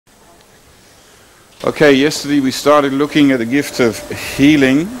Okay, yesterday we started looking at the gift of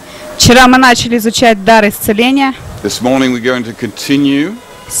healing. Вчера мы начали изучать дар исцеления. This morning we're going to continue.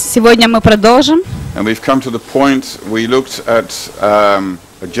 Сегодня мы продолжим. And we've come to the point we looked at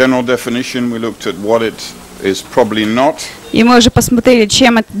a general definition. We looked at what it is probably not. И мы уже посмотрели,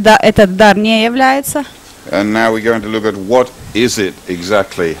 чем этот дар не является. And now we're going to look at what is it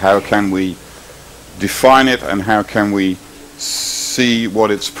exactly. How can we define it and how can we see what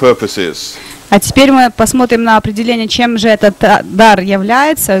its purpose is. А теперь мы посмотрим на определение, чем же этот дар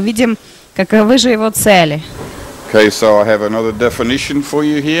является, увидим, каковы же его цели. Okay, so I have another definition for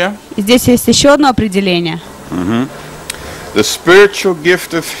you here. И здесь есть еще одно определение. The spiritual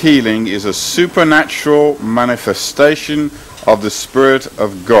gift of healing is a supernatural manifestation of the Spirit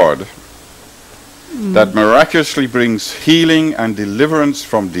of God that miraculously brings healing and deliverance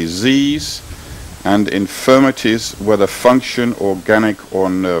from disease and infirmities, whether function organic or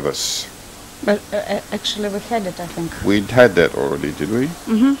nervous. But actually we had it, I think. We had that already, did we?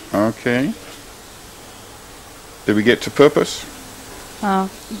 Okay. Did we get to purpose?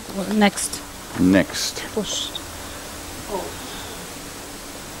 Next. Next. Push.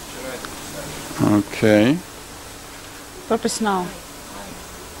 Okay. Purpose now.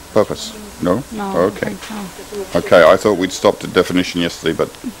 Purpose? No? No. Okay. Okay, I thought we'd stopped at definition yesterday, but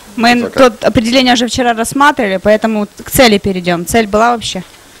Мы тут определение уже вчера рассматривали, поэтому к цели перейдем. Цель была вообще?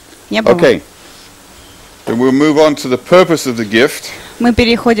 Не было. Okay. Then we'll move on to the purpose of the gift. Мы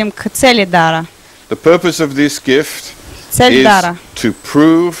переходим к цели дара. The purpose of this gift Цель is дара. to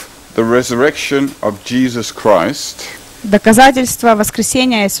prove the resurrection of Jesus Christ. Доказательство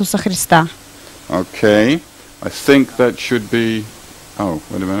воскресения Иисуса Христа. Okay. I think that should be... Oh,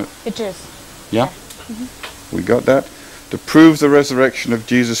 wait a minute. It is. Yeah? We got that? To prove the resurrection of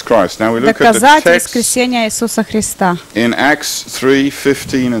Jesus Christ. Now we look at the Доказать text воскресения Иисуса Христа. in Acts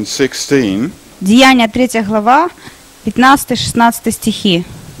 3:15 and 16. Деяния 3 глава, 15-16 стихи.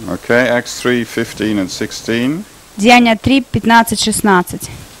 Okay, Acts 3:15 and 16. Деяния 3, 15-16.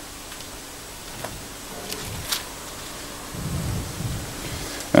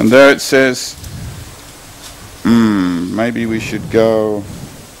 And there it says, maybe we should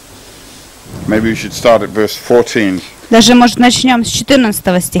start at verse 14. Даже, может, начнем с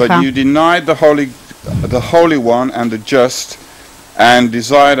 14 стиха. But you denied the Holy One and the just, and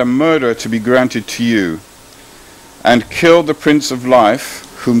desired a murder to be granted to you, and killed the Prince of Life,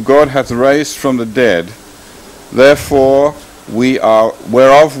 whom God hath raised from the dead. Therefore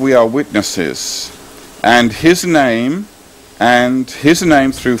whereof we are witnesses, and his name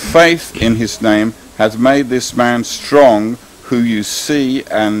through faith in his name hath made this man strong, who you see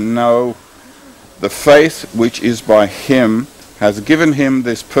and know. The faith which is by him hath given him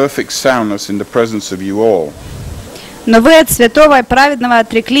this perfect soundness in the presence of you all. Но вы от святого и праведного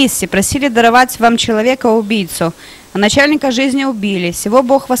отреклись и просили даровать вам человека-убийцу, а начальника жизни убили. Сего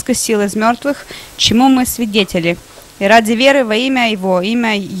Бог воскресил из мертвых, чему мы свидетели. И ради веры во имя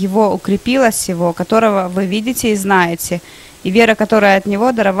его укрепило сего, которого вы видите и знаете, и вера, которая от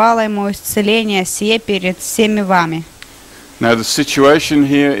него даровала ему исцеление сие перед всеми вами. Now the situation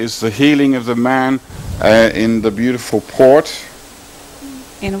here is the healing of the man in the beautiful port.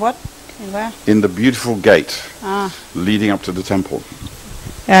 In what? In where? In the beautiful gate leading up to the temple.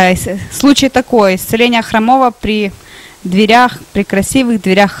 Случай такой: исцеление хромого при красивых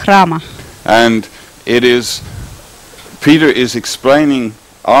дверях храма. And it is, Peter is explaining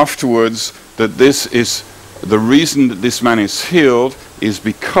afterwards that this is the reason that this man is healed is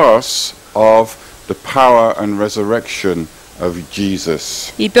because of the power and resurrection of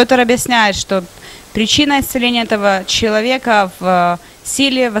Jesus. И Петр объясняет, что причина исцеления этого человека в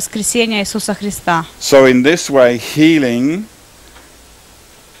силе воскресения Иисуса Христа. So in this way, healing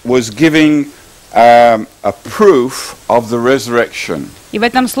was giving a proof of the resurrection. И в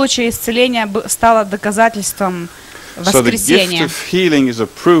этом случае исцеление стало доказательством воскресения. So the gift of healing is a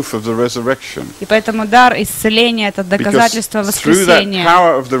proof of the resurrection. И поэтому дар исцеления — это доказательство воскресения. Through that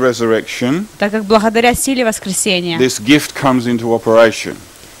power of the resurrection, так как благодаря силе воскресения this gift comes into operation.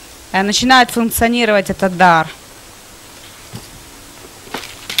 начинает функционировать этот дар.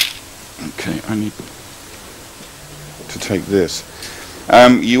 Okay, I need to take this.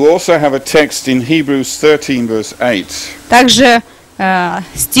 You also have a text in Hebrews 13, verse 8. Также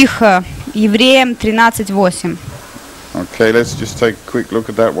стих Евреям 13:8. Okay, let's just take a quick look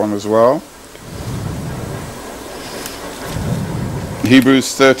at that one as well.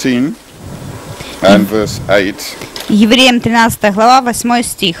 Hebrews 13 and verse 8. Евреям 13 глава, 8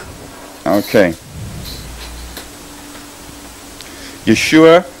 стих. Okay.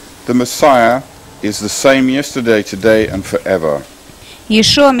 Yeshua, the Messiah, is the same yesterday, today, and forever.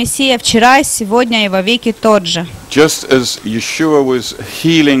 Иешуа Мессия вчера, сегодня и во веки тот же. Just as Yeshua was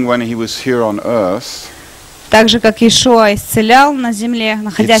healing when he was here on earth, Так же, как Иешуа исцелял на земле, it's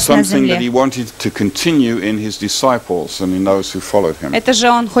находясь на something that he земле. wanted to continue in his disciples and in those who followed him. Это же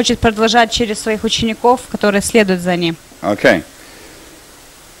он хочет продолжать через своих учеников, которые следуют за ним. Okay.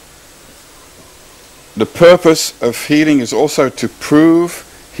 The purpose of healing is also to prove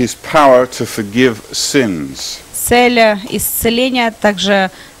his power to forgive sins. Цель исцеления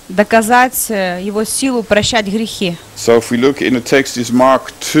также доказать его силу прощать грехи. So if we look in the text is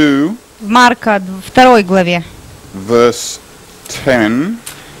Mark 2, В Марка 2 главе, verse 10.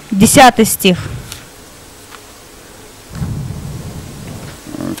 10 стих.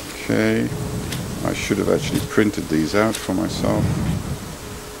 Okay. I should have actually printed these out for myself.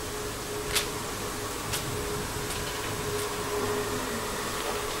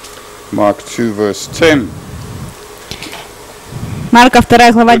 Mark 2, verse 10. Марка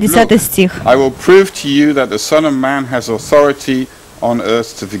 2 глава, But 10 look, стих. I will prove to you that the Son of Man has authority on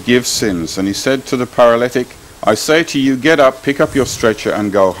earth to forgive sins. And he said to the paralytic, I say to you, get up, pick up your stretcher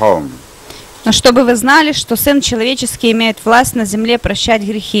and go home. Но чтобы вы знали, что Сын Человеческий имеет власть на земле прощать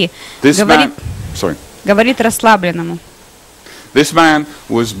грехи. Говорит расслабленному. This man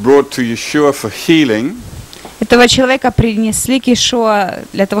was brought to Yeshua for healing. Этого человека принесли к Иешуа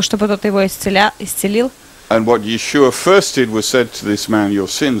для того, чтобы тот его исцелил. And what Yeshua first did was said to this man, your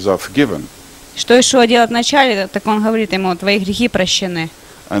sins are forgiven. Что Иешуа делает вначале, так он говорит ему, твои грехи прощены.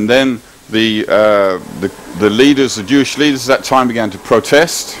 And then the leaders, the Jewish leaders at that time began to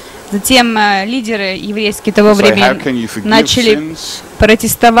protest. Затем лидеры еврейские того времени начали sins?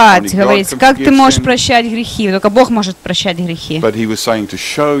 протестовать, Only God говорить, can как ты forgive можешь sin. прощать грехи, только Бог может прощать грехи. But he was saying to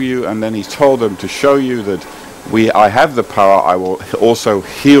show you, and then he told them to show you that I have the power, I will also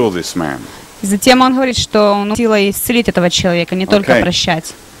heal this man. И затем он говорит, что он сила исцелить этого человека, не только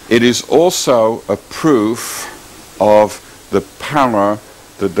прощать. It is also a proof of the power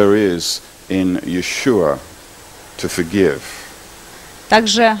that there is in Yeshua to forgive.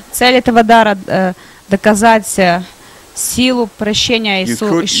 Также цель этого дара доказать силу прощения You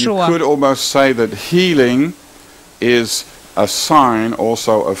could Иешуа. almost say that healing is a sign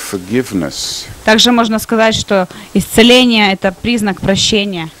also of forgiveness. Также можно сказать, что исцеление – это признак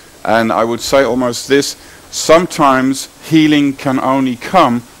прощения. And I would say almost this, sometimes healing can only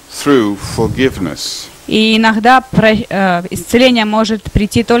come through forgiveness. И иногда исцеление может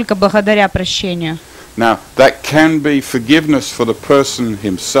прийти только благодаря прощению. Now, that can be forgiveness for the person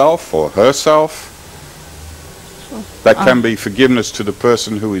himself or herself. That can be forgiveness to the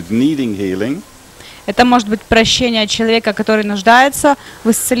person who is needing healing. Это может быть прощение человека, который нуждается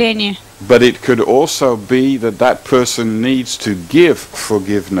в исцелении. But it could also be that that person needs to give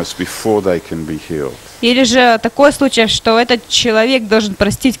forgiveness before they can be healed. Или же такой случай, что этот человек должен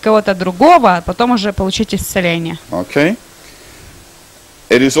простить кого-то другого, а потом уже получить исцеление. Okay?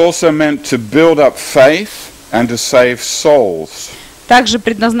 It is also meant to build up faith and to save souls. Также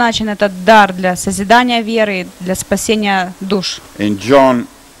предназначен этот дар для созидания веры, для спасения душ. In John,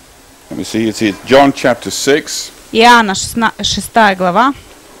 let me see, it's John chapter 6 Иоанна 6 глава,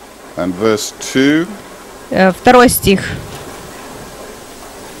 and verse 2. 2 стих.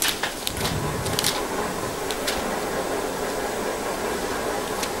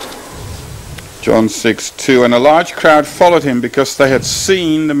 John 6:2, and a large crowd followed him because they had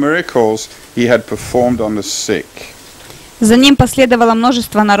seen the miracles he had performed on the sick. За ним последовало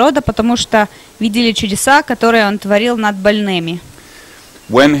множество народа, потому что видели чудеса, которые он творил над больными.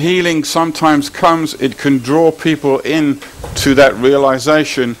 When healing sometimes comes, it can draw people in to that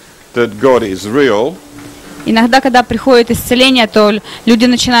realization that God is real. Иногда, когда приходит исцеление, то люди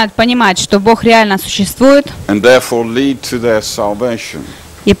начинают понимать, что Бог реально существует, And therefore lead to their salvation.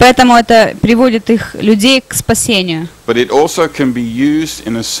 и поэтому это приводит их людей к спасению. But it also can be used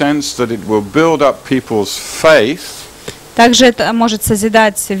in a sense that it will build up people's faith. Также это может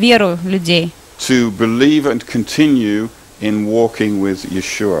созидать веру людей. To believe and continue in walking with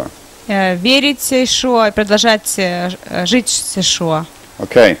Yeshua. Верить в Иешуа и продолжать жить с Иешуа.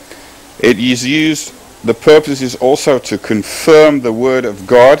 Okay. It is used, the purpose is also to confirm the word of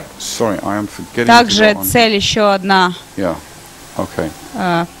God. Sorry, I am forgetting. Также цель еще одна. Yeah. Okay.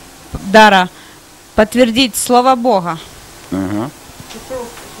 Дара подтвердить слово Бога. Uh-huh.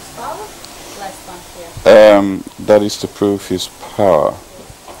 That is to prove his power.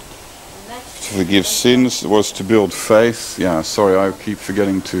 To forgive sins was to build faith. Yeah, sorry, I keep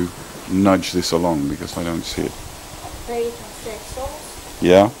forgetting to nudge this along because I don't see it.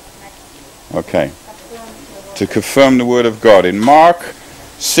 Yeah? Okay. To confirm the word of God. In Mark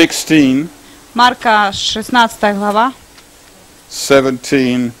 16, Марка 16 глава,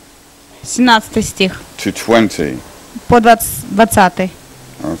 17 17 стих to 20. по 20.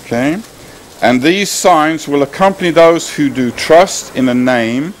 Okay. And these signs will accompany those who do trust in my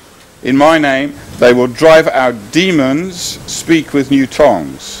name. They will drive out demons, speak with new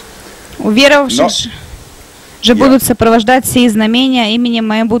tongues. Уверовавших же будут сопровождать сии знамения, именем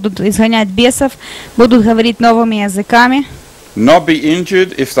Моим будут изгонять бесов, будут говорить новыми языками. Not be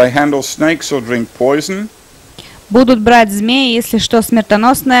injured if they handle snakes or drink poison. Будут брать змеи, если что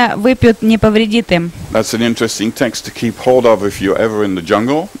смертоносное выпьют, не повредит им. That's an interesting text to keep hold of if you're ever in the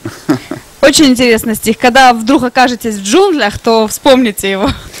jungle. Очень интересный стих. Когда вдруг окажетесь в джунглях, то вспомните его.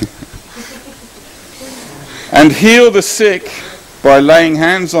 And heal the sick by laying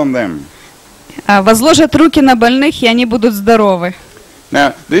hands on them. Возложат руки на больных, и они будут здоровы.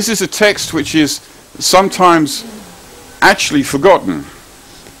 Now, this is a text which is sometimes actually forgotten.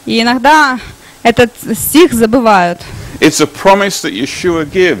 И иногда этот стих забывают. It's a promise that Yeshua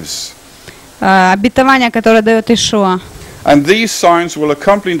gives. Обетование, которое дает Иешуа. And these signs will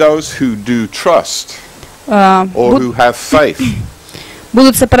accompany those who do trust or who have faith.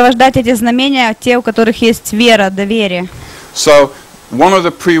 Будут сопровождать эти знамения те, у которых есть вера, доверие. So, one of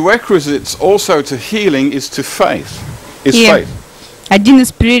the prerequisites also to healing is faith. Один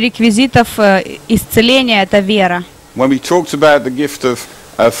из пререквизитов исцеления – это вера. When we talked about the gift of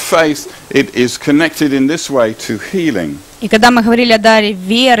faith, it is connected in this way to healing. И когда мы говорили о даре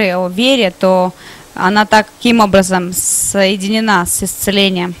веры, о вере, то она таким образом соединена с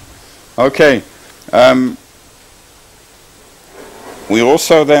исцелением. Okay. We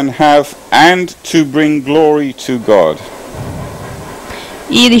also then have and to bring glory to God.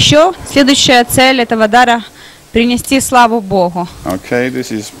 И еще следующая цель этого дара – принести славу Богу. Okay,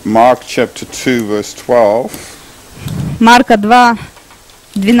 this is Mark chapter 2 verse 12. Марка 2,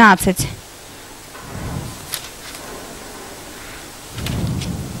 12.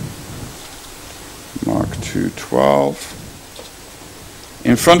 Mark 2:12.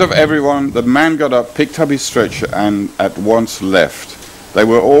 In front of everyone, the man got up, picked up his stretcher, and at once left. They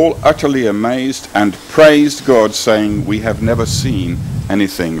were all utterly amazed and praised God, saying, "We have never seen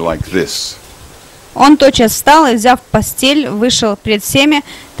anything like this." Он тотчас встал и, взяв постель, вышел пред всеми,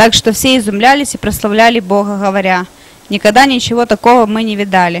 так что все изумлялись и прославляли Бога, говоря: «Никогда ничего такого мы не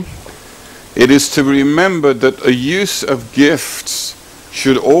видали». It is to remember that a use of gifts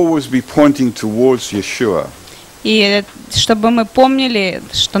should always be pointing towards Yeshua. И чтобы мы помнили,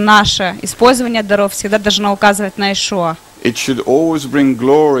 что наше использование даров всегда должно указывать на Иешуа. It should always bring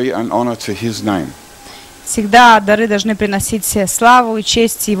glory and honor to His name. Всегда дары должны приносить славу и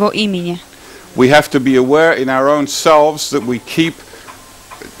честь Его имени. We have to be aware in our own selves that we keep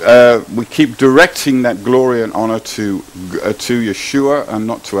directing that glory and honor to Yeshua and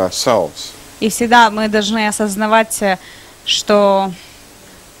not to ourselves. И всегда мы должны осознавать, что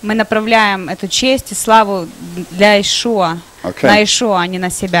мы направляем эту честь и славу для Иешуа, на Иешуа, а не на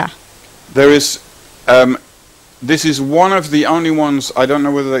себя. There is, this is one of the only ones, I don't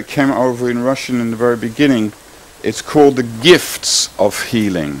know whether that came over in Russian in the very beginning. It's called the gifts of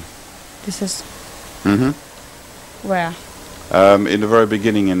healing. This is Mm-hmm. where? In the very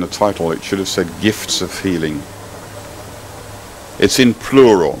beginning in the title, it should have said gifts of healing. It's in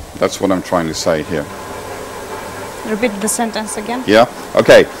plural. That's what I'm trying to say here. Repeat the sentence again. Yeah?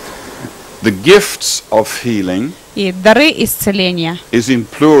 Okay. The gifts of healing И дары исцеления is in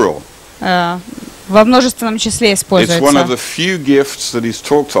plural. во множественном числе It's one of используется. the few gifts that is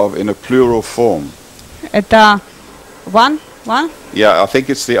talked of in a plural form. Это one? Yeah, I think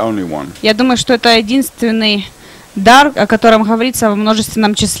it's the only one. Я думаю, что это единственный дар, о котором говорится во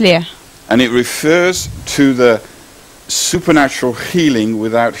множественном числе. And it refers to the supernatural healing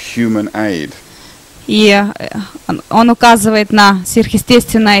without human aid. И он указывает на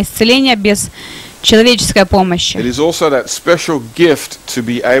сверхъестественное исцеление без человеческой помощи. It is also that special gift to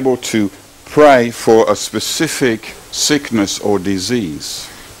be able to pray for a specific sickness or disease.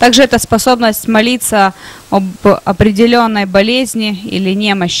 Также это способность молиться об определенной болезни или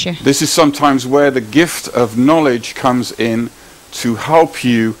немощи. This is sometimes where the gift of knowledge comes in to help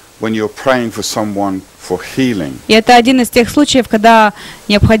you when you're praying for someone for healing. И это один из тех случаев, когда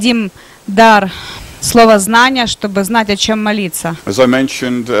необходим дар слова знания, чтобы знать, о чем молиться. As I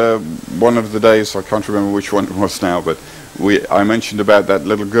mentioned one of the days, I can't remember which one it was now, but I mentioned about that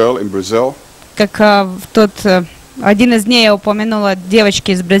little girl in Brazil. Как в тот один из дней я упомянула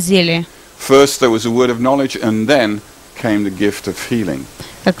девочки из Бразилии. First there was a word of knowledge, and then came the gift of healing.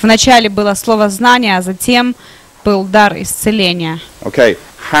 Как вначале было слово знания, а затем был дар исцеления. Okay,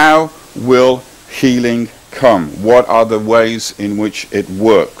 how will healing come? What are the ways in which it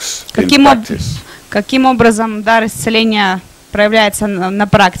works in practice? Каким образом дар исцеления проявляется на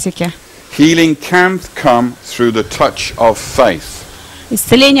практике. Healing can come through the touch of faith.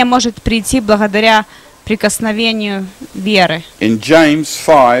 Исцеление может прийти благодаря прикосновению веры. In James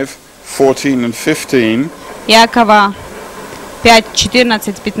 5:14 and 15, Иакова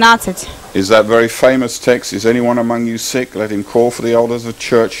 5:14-15. is that very famous text, is anyone among you sick? Let him call for the elders of the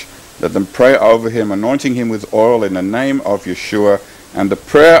church. Let them pray over him, anointing him with oil in the name of Yeshua. And the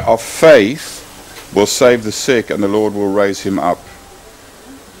prayer of faith will save the sick, and the Lord will raise him up.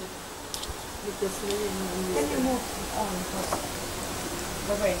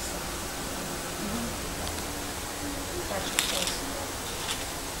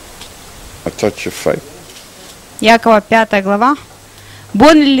 A touch of faith. Иакова 5 глава.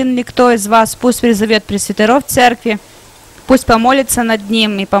 Болен ли кто из вас, пусть призовет пресвитеров церкви, пусть помолится над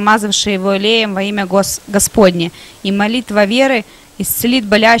ним и помазавший его елеем во имя Господне, и молитва веры исцелит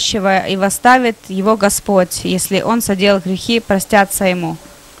болящего, и восставит его Господь, если он соделал грехи, простятся ему.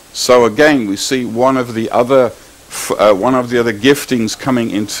 So again, we see one of the other giftings coming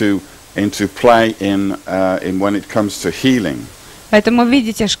into play in when it comes to healing. Поэтому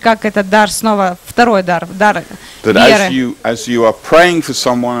видите, как этот дар снова, второй дар, дар That веры. as you are praying for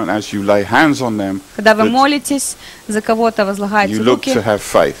someone and as you lay hands on them, Когда вы молитесь за кого-то, возлагаете you look руки, to have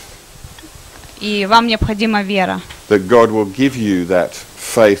faith. и вам необходима вера. That God will give you that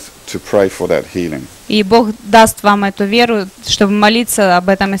faith to pray for that healing. И Бог даст вам эту веру, чтобы молиться об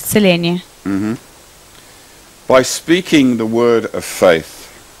этом исцелении. By speaking the word of faith,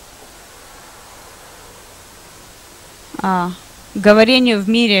 Говорению в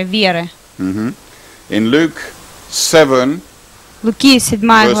мире веры. in Luke 7, Луки 7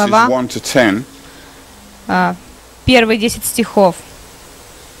 verses глава, 1 to 10, первые 10 стихов.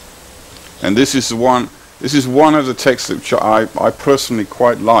 and this is one of the texts which I personally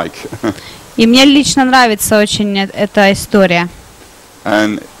quite like. И мне лично нравится очень эта история.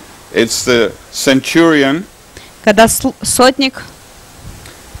 And it's the centurion, Когда сотник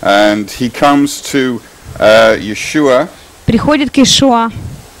and he comes to Yeshua, приходит к Иешуа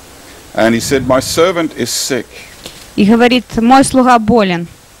and he said, "My servant is sick." и говорит: мой слуга болен.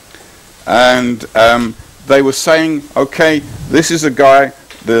 And they were saying, "Okay, this is a guy."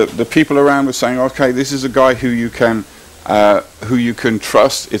 The people around were saying, "Okay, this is a guy who you can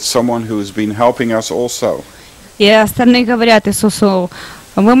trust. It's someone who has been helping us also." И остальные говорят Иисусу: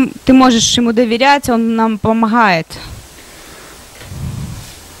 ты можешь ему доверять, он нам помогает.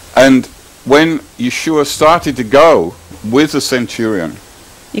 And when Yeshua started to go with the centurion,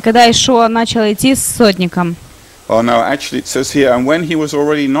 И когда Иешуа начал идти с сотником, oh no, actually it says here, and when he was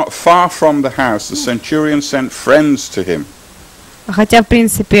already not far from the house, the centurion sent friends to him. хотя в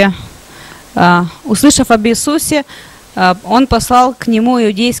принципе, услышав об Иисусе, он послал к нему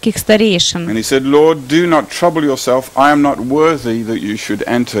иудейских старейшин. And he said, "Lord, do not trouble yourself. I am not worthy that you should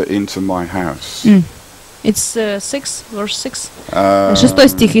enter into my house." It's 6, verse 6. 6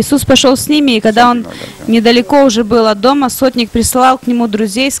 стих. Иисус пошел с ними, и когда он недалеко уже был от дома, сотник прислал к нему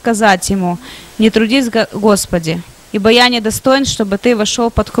друзей сказать ему: не трудись, Господи, ибо я недостоин, чтобы ты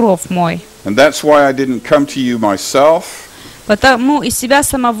вошел под кров мой. And that's why I didn't come to you myself. Потому из себя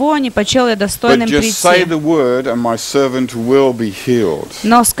самого не почел я достойным But just say прийти. the word, and my servant will be healed.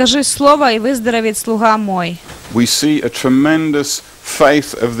 Но скажи слово, и выздоровеет слуга мой. We see a tremendous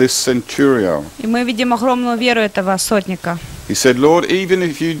faith of this centurion. И мы видим огромную веру этого сотника. He said, "Lord, even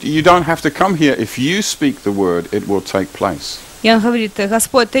if you don't have to come here, if you speak the word, it will take place." И он говорит: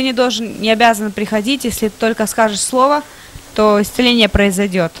 Господь, ты не обязан приходить, если ты только скажешь слово, то исцеление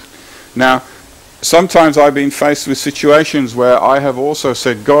произойдет. Now, sometimes I've been faced with situations where I have also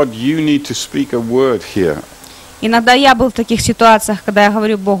said, "God, you need to speak a word here." Иногда я был в таких ситуациях, когда я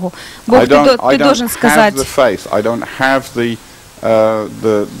говорю Богу: Бог, ты должен сказать. I don't have the faith. I don't have the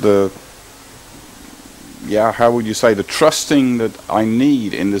how would you say, the trusting that I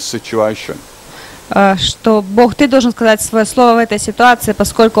need in this situation. Что Бог, ты должен сказать свое слово в этой ситуации,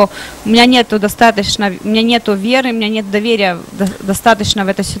 поскольку у меня нету веры, у меня нет доверия достаточно в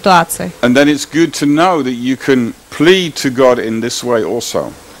этой ситуации. And then it's good to know that you can plead to God in this way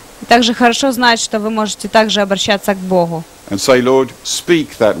also. И также хорошо знать, что вы можете также обращаться к Богу And say, "Lord,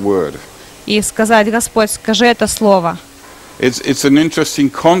 speak that word." и сказать: Господь, скажи это слово. It's an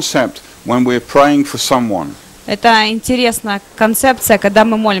interesting concept when we're praying for someone. Это интересная концепция, когда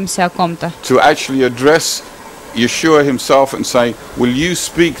мы молимся о ком-то. To actually address Yeshua himself and say, "Will you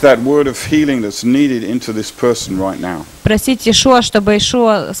speak that word of healing that's needed into this person right now?" Просить Иешуа, чтобы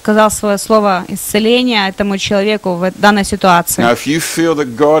Иешуа сказал свое слово исцеления этому человеку в данной ситуации. Now, if you feel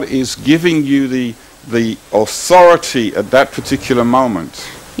that God is giving you the authority at that particular moment,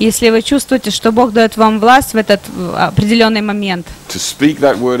 Если вы чувствуете, что Бог дает вам власть в этот определенный момент, to speak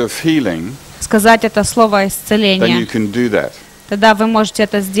that word of healing, сказать это слово then you исцеления, can do that. тогда вы можете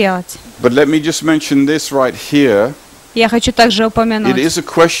это сделать. But let me just mention this right here. Я хочу также It упомянуть, is a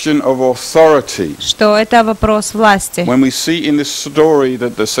question of authority. что это вопрос власти. When we see in this story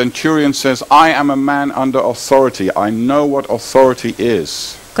that the centurion says, I am a man under authority. I know what authority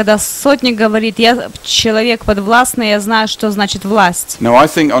is. Когда сотник говорит, я человек подвластный, я знаю, что значит власть. Now, I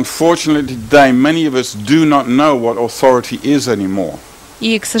think, unfortunately, today, many of us do not know what authority is anymore.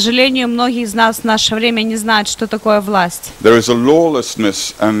 И, к сожалению, многие из нас в наше время не знают, что такое власть. There is a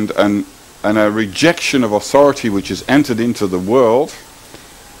lawlessness and a rejection of authority which has entered into the world.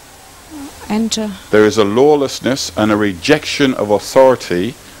 There is a lawlessness and a rejection of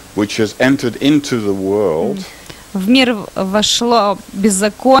authority which has entered into the world. В мир вошло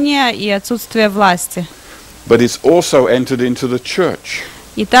беззаконие и отсутствие власти. But it's also entered into the church.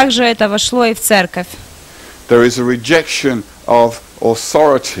 И также это вошло и в церковь. There is a rejection of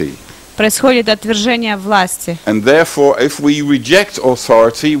authority. Происходит отвержение власти. And therefore, if we reject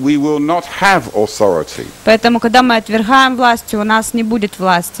authority, we will not have authority. Поэтому, когда мы отвергаем власть, у нас не будет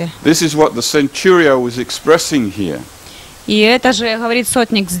власти. This is what the centurion was expressing here. И это же говорит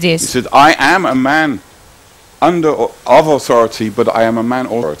сотник He здесь. said, I am a man of authority, but I am a man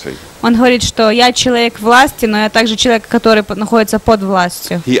authority. Он говорит, что я человек власти, но я также человек, который находится под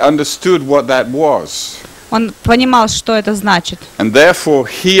властью. He understood what that was. Он понимал, что это значит. And therefore,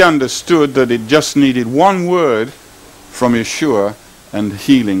 he understood that it just needed one word from Yeshua and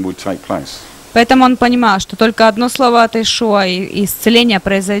healing would take place. Поэтому он понимал, что только одно слово от Иешуа, и исцеление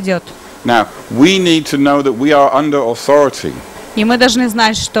произойдет. Now, we need to know that we are under authority. И мы должны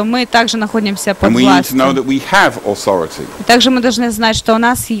знать, что мы также находимся под And we need to know властью. that we have authority. И также мы должны знать, что у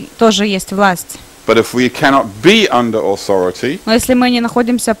нас тоже есть власть. But if we cannot be under authority, Но если мы не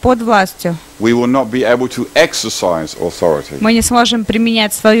находимся под властью, we will not be able to exercise authority. мы не сможем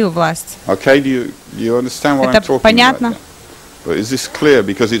применять свою власть. Okay, do you understand what I'm Это talking понятно? about? But is this clear?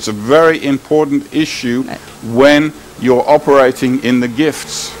 Because it's a very important issue when you're operating in the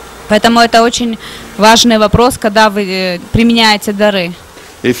gifts. Поэтому это очень важный вопрос, когда вы применяете дары.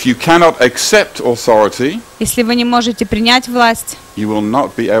 If you cannot accept authority, Если вы не можете принять власть, you will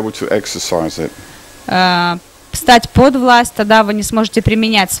not be able to exercise it. стать под власть, тогда вы не сможете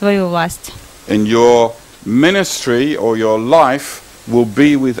применять свою власть. And your ministry or your life will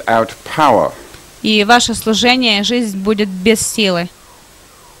be without power. И ваше служение, жизнь будет без силы.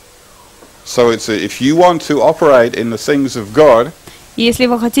 So if you want to operate in the things of God, И если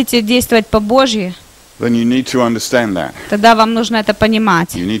вы хотите действовать по Божьи, then you need to understand that. тогда вам нужно это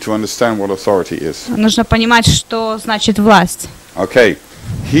понимать. You need to understand what authority is. Нужно понимать, что значит власть. Okay,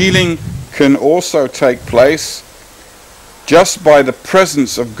 healing can also take place just by the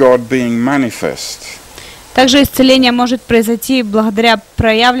presence of God being manifest. Также исцеление может произойти благодаря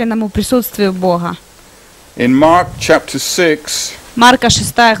проявленному присутствию Бога. In Mark chapter 6, Марка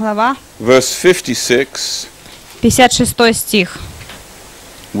 6 глава, verse 56, 56 стих.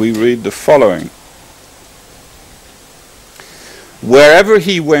 we read the following. Wherever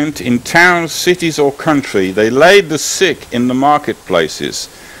he went, in towns, cities, or country, they laid the sick in the marketplaces,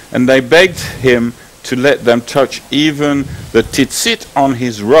 and they begged him to let them touch even the tzitzit on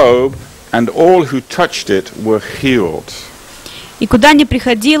his robe, and all who touched it were healed. И куда ни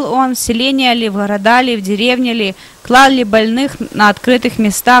приходил он, в селения ли, в города ли, в деревне ли, клали больных на открытых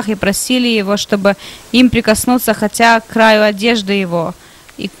местах и просили его, чтобы им прикоснуться хотя к краю одежды его,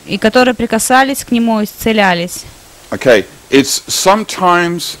 и которые прикасались к нему, исцелялись. Okay, it's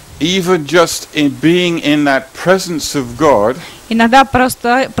sometimes even just in being in that presence of God Иногда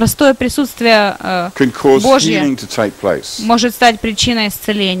простое присутствие can cause Божье healing to take place. может стать причиной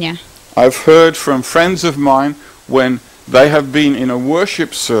исцеления. I've heard from friends of mine when they have been in a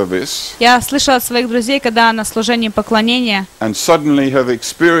worship service Я слышала от своих друзей, когда на служении поклонения and suddenly have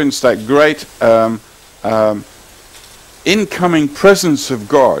experienced that great incoming presence of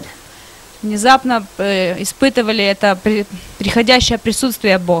God. внезапно испытывали это приходящее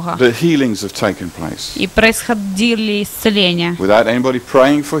присутствие Бога. The healings have taken place. И происходили исцеления. Without anybody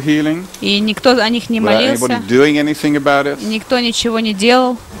praying for healing, И никто о них не without anybody молился, doing anything about it. никто ничего не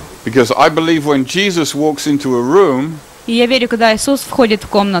делал. Because I believe when Jesus walks into a room, И я верю, когда Иисус входит в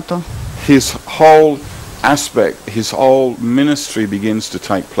комнату, his whole aspect, his whole ministry begins to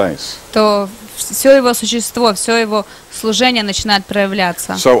take place. то все его существо, все его служение начинает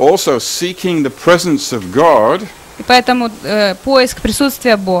проявляться. So also seeking the presence of God И поэтому поиск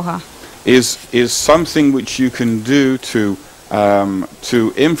присутствия Бога is something which you can do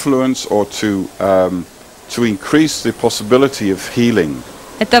to influence or to increase the possibility of healing.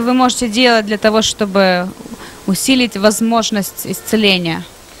 Это вы можете делать для того, чтобы усилить возможность исцеления.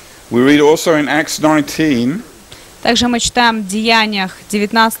 We read also in Acts 19, Также мы читаем в Деяниях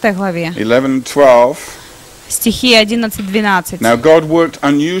 19 главе, 11 and 12. стихи 11-12. Now God worked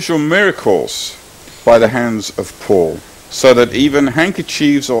unusual miracles by the hands of Paul, so that even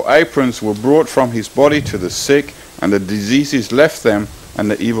handkerchiefs or aprons were brought from his body to the sick, and the diseases left them, and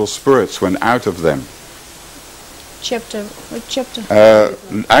the evil spirits went out of them. What chapter?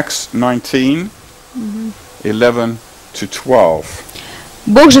 Acts 19, 11 to 12.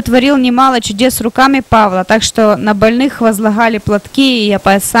 Бог же творил немало чудес руками Павла, так что на больных возлагали платки и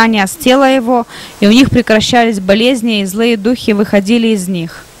опоясания с тела его, и у них прекращались болезни, и злые духи выходили из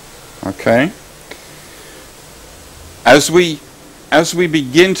них. Okay. As we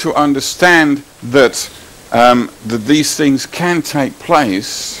begin to understand that these things can take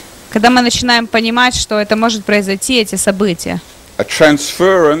place, Когда мы начинаем понимать, что это может произойти, эти события, a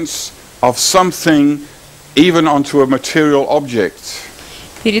transference of something even onto a material object.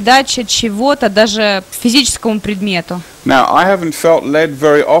 передача чего-то даже физическому предмету. Now, I haven't felt led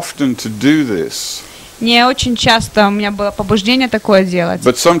very often to do this, Не очень часто у меня было побуждение такое делать,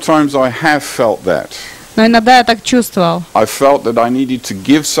 but sometimes I have felt that. но иногда я так чувствовал. I felt that I needed to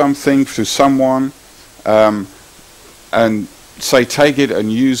give something to someone and say, take it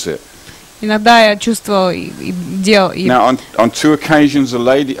and use it. Иногда я чувствовал и делал. Now, on two occasions,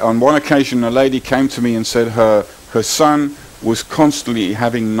 on one occasion, a lady came to me and said her son was constantly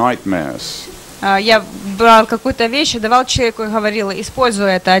having nightmares. Я брал какую-то вещь, давал человеку и говорил,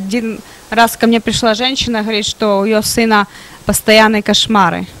 используй это. Один раз ко мне пришла женщина, говорит, что у ее сына постоянные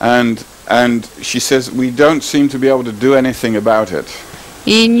кошмары. And she says, we don't seem to be able to do anything about it.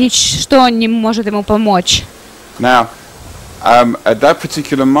 И ничто не может ему помочь. Now, at that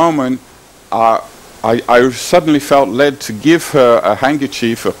particular moment, I suddenly felt led to give her a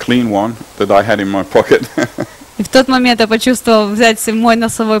handkerchief, a clean one, that I had in my pocket. И в тот момент я почувствовал взять мой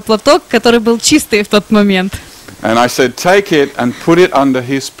носовой платок, который был чистый в тот момент. And I said, take it and put it under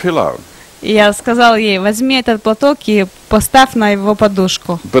his pillow. И я сказал ей, возьми этот платок и поставь на его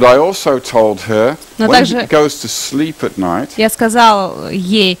подушку. But I also told her, Но when также he goes to sleep at night, я сказал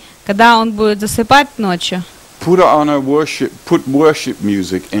ей, когда он будет засыпать ночью, put worship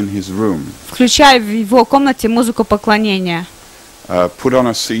music in his room. включай в его комнате музыку поклонения. Put on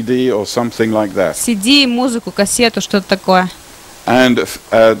a CD or something like that. CD, музыку, кассету, что-то такое. And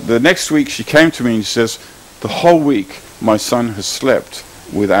the next week she came to me and she says, the whole week my son has slept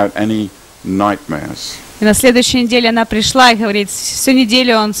without any nightmares. И на следующей неделе она пришла и говорит, всю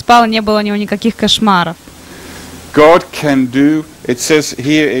неделю он спал, не было у него никаких кошмаров. God can do, it says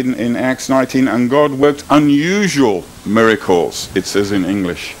here in Acts 19, and God worked unusual miracles, it says in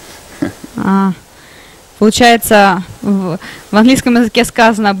English. Получается, в английском языке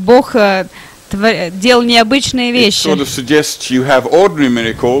сказано, Бог делал необычные вещи. It sort of suggests you have ordinary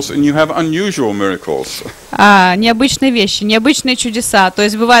miracles and you have unusual miracles. Необычные вещи, необычные чудеса. То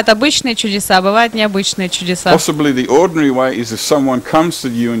есть бывают обычные чудеса, бывают необычные чудеса. Possibly the ordinary way is if someone comes to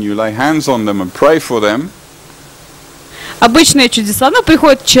you and you lay hands on them and pray for them. Обычные чудеса.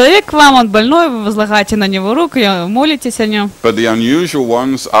 Приходит человек к вам, он больной, вы возлагаете на него руку, молитесь о нем. But the unusual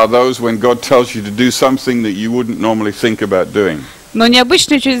ones are those when God tells you to do something that you wouldn't normally think about doing. Но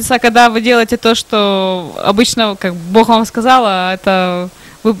необычные чудеса, когда вы делаете то, что обычно, как Бог вам сказал, это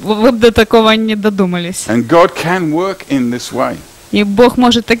вы до такого не додумались. And God can work in this way. И Бог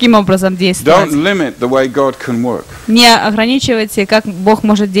может таким образом действовать. Don't limit the way God can work. Не ограничивайте, как Бог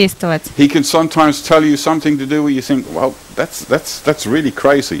может действовать. He can sometimes tell you something to do where you think, well, that's really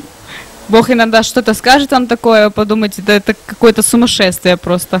crazy. Бог иногда что-то скажет вам такое, подумайте, да это какое-то сумасшествие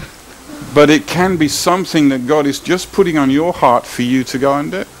просто. But it can be something that God is just putting on your heart for you to go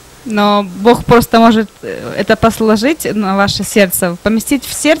and do. Но Бог просто может это посложить на ваше сердце, поместить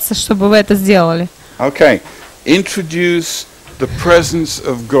в сердце, чтобы вы это сделали. Okay, introduce the presence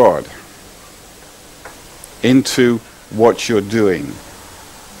of God into what you're doing.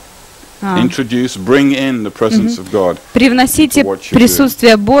 Bring in the presence of God. Привносите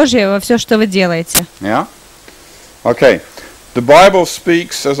присутствие Божье во все, что вы делаете. Yeah? Okay. The Bible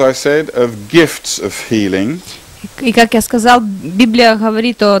speaks, as I said, of gifts of healing. И как я сказал, Библия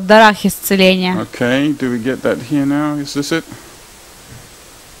говорит о дарах исцеления. Okay, do we get that here now? Is this it?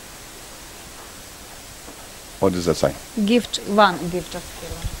 What does that say? Gift of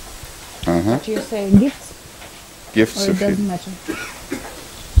healing. Uh-huh. Do you say gifts? Gifts Or it of doesn't healing.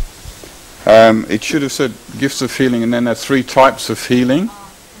 matter? It should have said gifts of healing, and then there are 3 types of healing.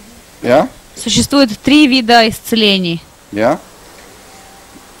 Yeah? Существует 3 вида исцелений. Yeah?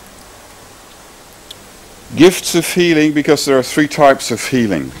 Gifts of healing, because there are three types of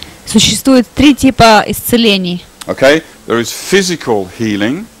healing. Существует три типа исцелений. Okay, there is physical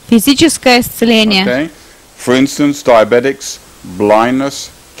healing. Физическое исцеление. Okay, for instance, diabetics,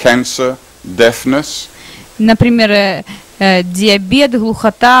 blindness, cancer, deafness. Например, диабет,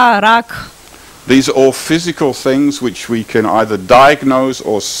 глухота, рак. These are all physical things which we can either diagnose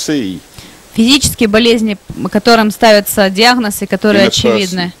or see. Физические болезни, которым ставятся диагнозы, которые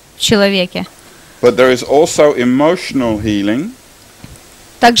очевидны в человеке. But there is also emotional healing.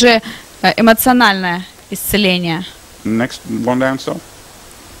 Также эмоциональное исцеление. Next one down, so.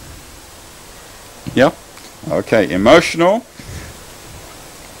 Yeah. Okay, emotional,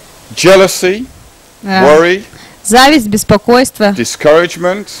 jealousy, worry, зависть, беспокойство,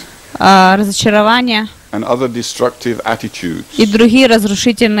 discouragement, разочарование and other destructive attitudes. и другие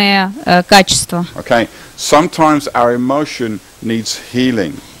разрушительные качества. Okay, sometimes our emotion needs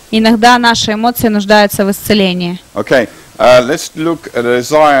healing. Иногда наши эмоции нуждаются в исцелении. Okay, let's look at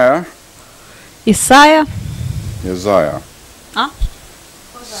Isaiah. Исайя. Isaiah.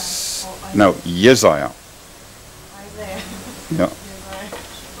 No, Isaiah. Yeah.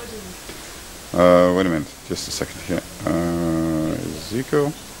 Wait a minute, just a second here.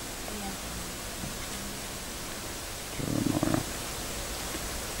 Ezekiel. Jeremiah.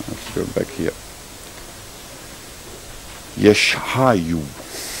 Let's go back here. Yeshayu.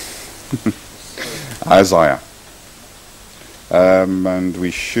 Isaiah. And we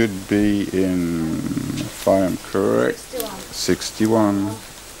should be in, if I am correct, 61.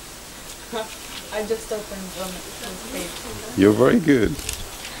 I just opened the page. You're very good.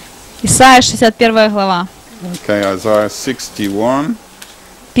 Исайя, 61 глава. Okay, Isaiah 61.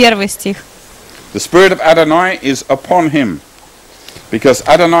 Первый стих. The spirit of Adonai is upon him, because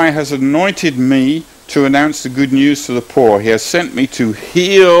Adonai has anointed me to announce the good news to the poor. He has sent me to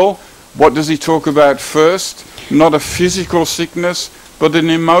heal. What does he talk about first? Not a physical sickness, but an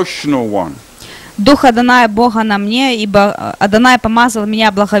emotional one. Дух Адоная Бога на мне, ибо Адонай помазал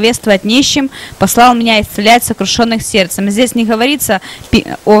меня благовествовать нищим, послал меня исцелять сокрушенных сердцем. Здесь не говорится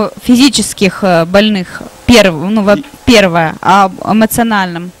о физических больных, первое, а об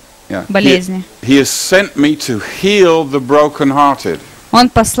эмоциональном болезни. He has sent me to heal the brokenhearted. Он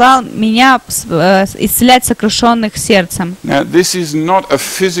послал меня исцелять сокрушенных сердцем. Now, this is not a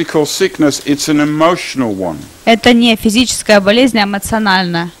physical sickness, it's an emotional one. Это не физическая болезнь, а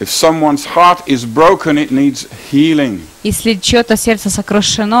эмоциональная. If someone's heart is broken, it needs healing. Если чье-то сердце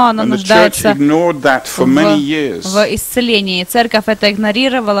сокрушено, оно And the church нуждается ignored that for many years. в исцелении. Церковь это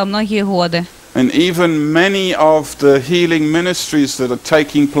игнорировала многие годы. And even many of the healing ministries that are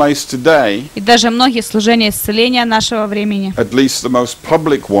taking place today, И даже многие служения исцеления нашего времени, at least the most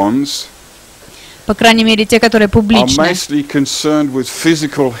public ones, по крайней мере те, которые are публичны, mostly concerned with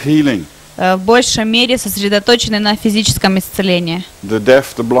physical healing. в большей мере сосредоточены на физическом исцелении. The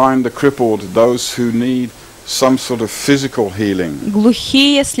deaf, the blind, the crippled, those who need some sort of physical healing.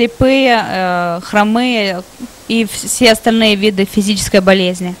 Глухие, слепые, хромые и все остальные виды физической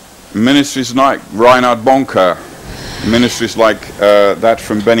болезни. Ministries like Reinhard Bonker, ministries like that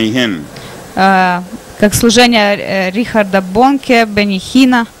from Benny Hinn. Как служение Рихарда Бонке, Бенни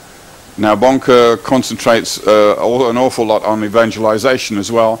Хина. Now Bonker concentrates an awful lot on evangelization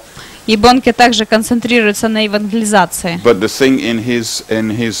as well. И Бонке также концентрируется на евангелизации. But the thing in his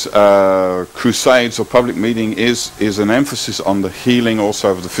crusades or public meeting is an emphasis on the healing also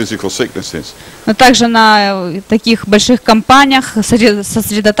of the physical sicknesses. Но также на таких больших кампаниях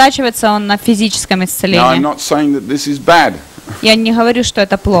сосредотачивается он на физическом Now I'm исцелении. not saying that this is bad. Я не говорю, что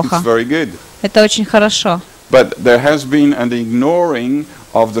это It's плохо. very good. Это очень хорошо. But there has been an ignoring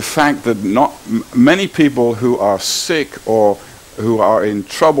of the fact that not many people who are sick or who are in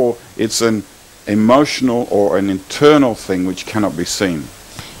trouble, it's an emotional or an internal thing which cannot be seen.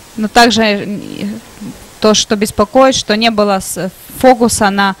 Но также то, что беспокоит, что не было фокуса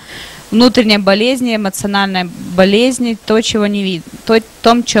на внутренней болезни, эмоциональной болезни, то, чего не видно,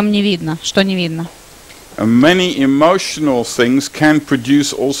 том, чем не видно, что не видно. And many emotional things can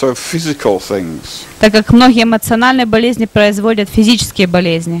produce also physical things. Так как многие эмоциональные болезни производят физические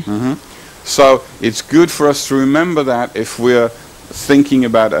болезни. So it's good for us to remember that if we're thinking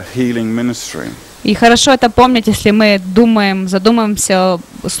about a healing ministry. И хорошо это помнить, если мы задумаемся о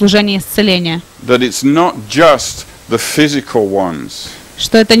служении исцеления. That it's not just the physical ones.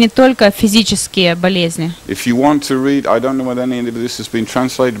 Что это не только физические болезни. If you want to read, I don't know whether any of this has been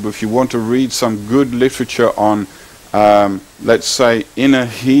translated, but if you want to read some good literature on, let's say, inner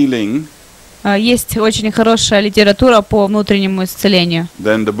healing, Есть очень хорошая литература по внутреннему исцелению.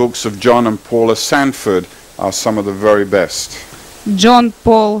 then the books of John and Paula Sanford are some of the very best. Джон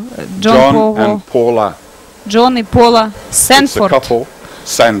John and Paula Джон и Пола It's a Сенфорд. couple.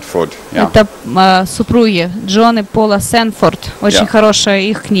 Sanford. Yeah. Это супруги Джон и Пола Сенфорд. Очень Yeah. хорошие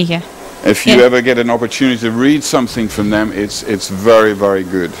их книги. If you Yeah. ever get an opportunity to read something from them, it's very, very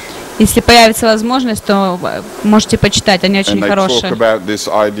good. Если появится возможность, то можете почитать, они очень And they talk хорошие. about this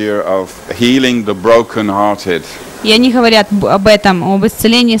idea of healing the broken-hearted. И они говорят об этом, об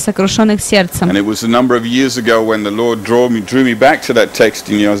исцелении сокрушенных сердцем. And it was a number of years ago when the Lord drew me back to that text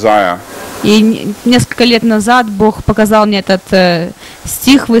in Isaiah. И несколько лет назад Бог показал мне этот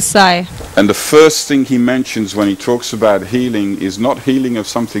стих в Исаии. And the first thing he mentions when he talks about healing is not healing of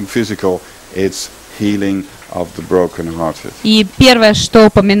something physical, it's healing of the broken-hearted. И первое, что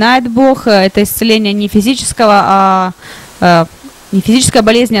упоминает Бог, это исцеление не физического, не физическая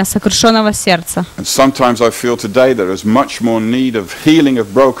болезнь, а сокрушенного сердца. And sometimes I feel today there is much more need of healing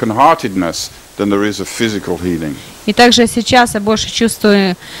of broken-heartedness than there is of physical healing. И также сейчас я больше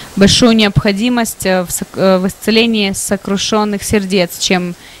чувствую большую необходимость в исцелении сокрушенных сердец,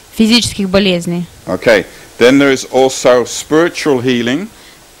 чем физических болезней. Okay, then there is also spiritual healing.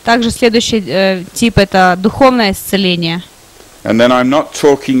 Также следующий тип – это духовное исцеление. And then I'm not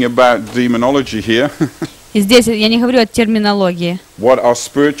talking about demonology here. И здесь я не говорю о терминологии. What are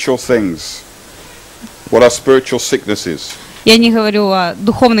spiritual things? What are spiritual sicknesses? Я не говорю о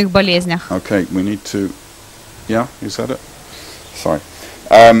духовных болезнях. Okay, we need to... Yeah, is that it? Sorry.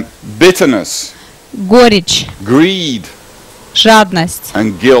 Bitterness, Горечь, greed, жадность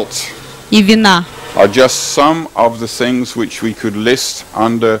and guilt и вина are just some of the things which we could list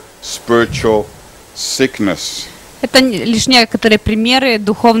under spiritual sickness. это лишь некоторые примеры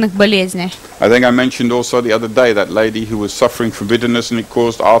духовных болезней. I think I mentioned also the other day that lady who was suffering from bitterness and it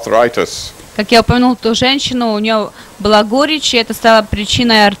caused arthritis. Как я упомянул ту женщину, у нее была горечь, и это стало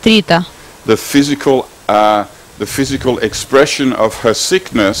причиной артрита. The physical expression of her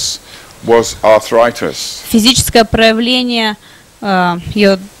sickness was arthritis. Физическое проявление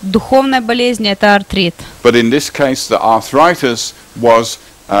ее духовной болезни – это артрит. But in this case, the arthritis was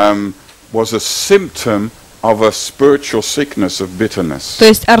a symptom of a spiritual sickness of bitterness. То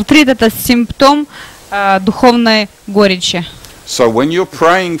есть артрит – это симптом духовной горечи. So when you're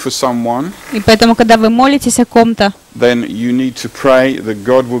praying for someone, И поэтому, когда вы молитесь о ком-то, then you need to pray that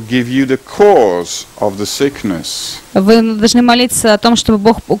God will give you the cause of the sickness. вы должны молиться о том, чтобы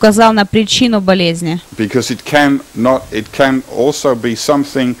Бог указал на причину болезни. Because it can also be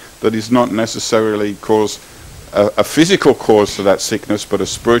something that is not necessarily a physical cause to that sickness, but a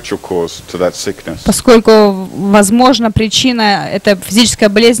spiritual cause to that sickness. Поскольку, возможно, причина – это физическая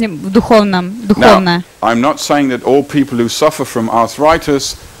болезнь духовная. Now, I'm not saying that all people who suffer from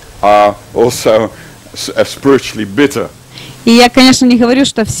arthritis are also spiritually bitter. И я, конечно, не говорю,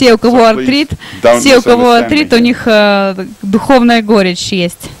 что все, у кого артрит, у них духовная горечь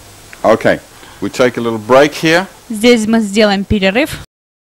есть. Okay, we take a little break here. Здесь мы сделаем перерыв.